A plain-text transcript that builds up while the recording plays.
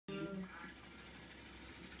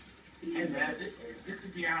This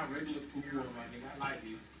could be our regular football, my nigga. I like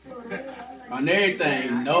this. On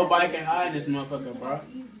everything, nobody can hide this motherfucker, bro.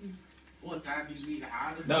 What time you need to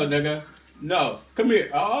hide? No, nigga. No. Come here.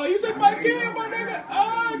 Oh, you took my kid, my nigga.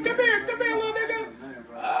 Oh, come here, little nigga.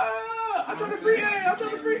 I'm trying to free A. I'm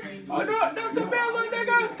trying to free. Oh, no, come here, little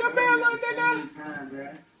nigga. Come here, little nigga.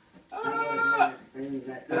 Come here, little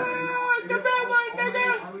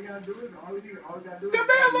nigga. Come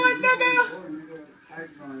here, little nigga.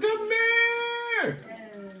 Come here.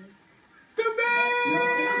 Come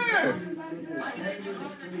here.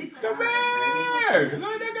 Come here,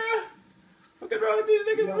 little nigga. What's wrong with these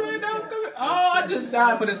niggas right now? Come here. Oh, I just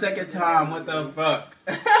died for the second time. What the fuck?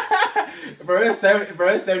 Bro, it's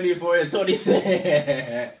 74 to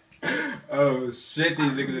 27. Oh shit,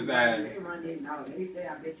 these niggas is ass.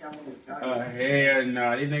 Oh hell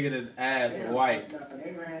no, these niggas is ass white.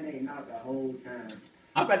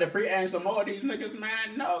 I'm about to free aim some more of these niggas,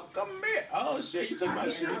 man. No, come here. Oh shit, you took my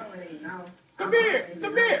shit. Come here,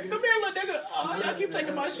 little nigga. Oh, y'all keep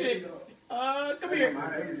taking my shit. Come here,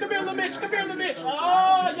 little bitch.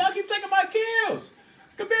 Oh, y'all keep taking my kills.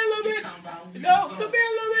 Come here, little bitch. No, come here,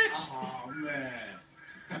 little bitch. Oh man.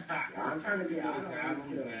 I'm trying to get out of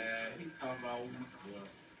man. He's talking about.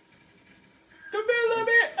 Come here, little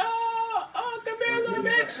bit. Oh, come here, little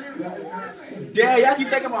bitch. Damn, y'all keep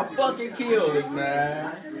taking my fucking kills,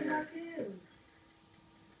 man.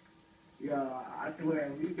 Yo, I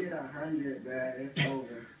swear, we get 100, man. It's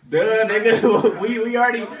over. Duh, nigga. We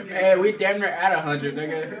already, hey, we damn near at 100,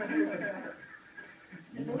 nigga.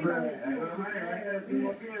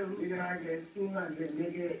 We gotta get 200,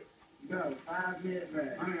 nigga. Go, 5 minutes,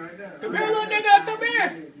 man. Come here, little nigga. Come here.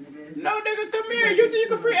 No, nigga, come here. You think you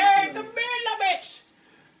can free? Hey, come here, little bitch.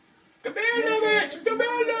 Come here, little bitch. Come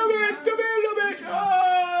here, little bitch. Come here, little bitch. Oh.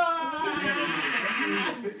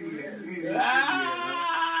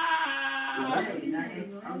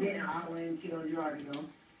 I'm getting auto and kills. You already know.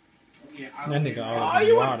 That nigga always in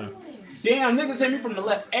the water. Damn, niggas hit me from the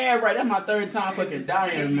left and right. That's my third time fucking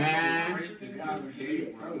dying, man.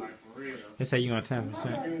 They say you on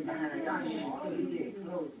 10%.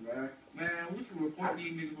 Man, we should report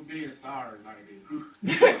these niggas for being sorry like this.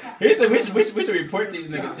 He said we should report these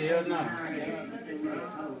niggas. Hell no.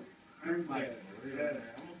 I'm gonna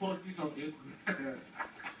post these on Instagram.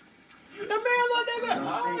 Come here, little nigga.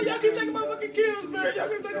 Oh, y'all keep taking my fucking kills, man. Y'all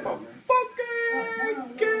keep taking my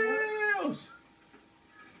fucking kills.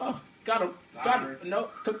 Oh, got him. No,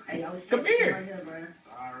 come here.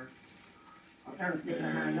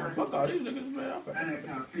 Fuck all these niggas,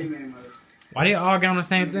 man. Why they all get on the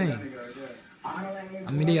same thing?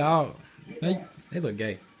 I mean, they look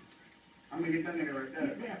gay. I'm gonna get that nigga right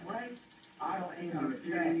there. I don't aim on the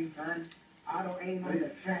track, son. I don't aim on the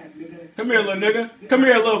track, nigga. Come here, little nigga. Come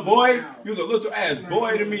here, little boy. You's a little ass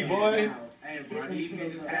boy to me, boy.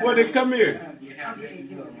 Boy, then come here.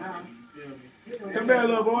 Come here,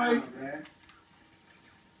 little boy.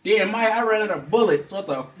 Damn, Mike, I ran out of bullets. What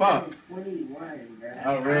the fuck?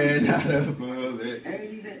 I ran out of bullets.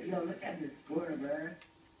 Yo, look at the score, bro.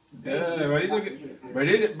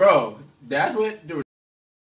 Duh, bro, that's what...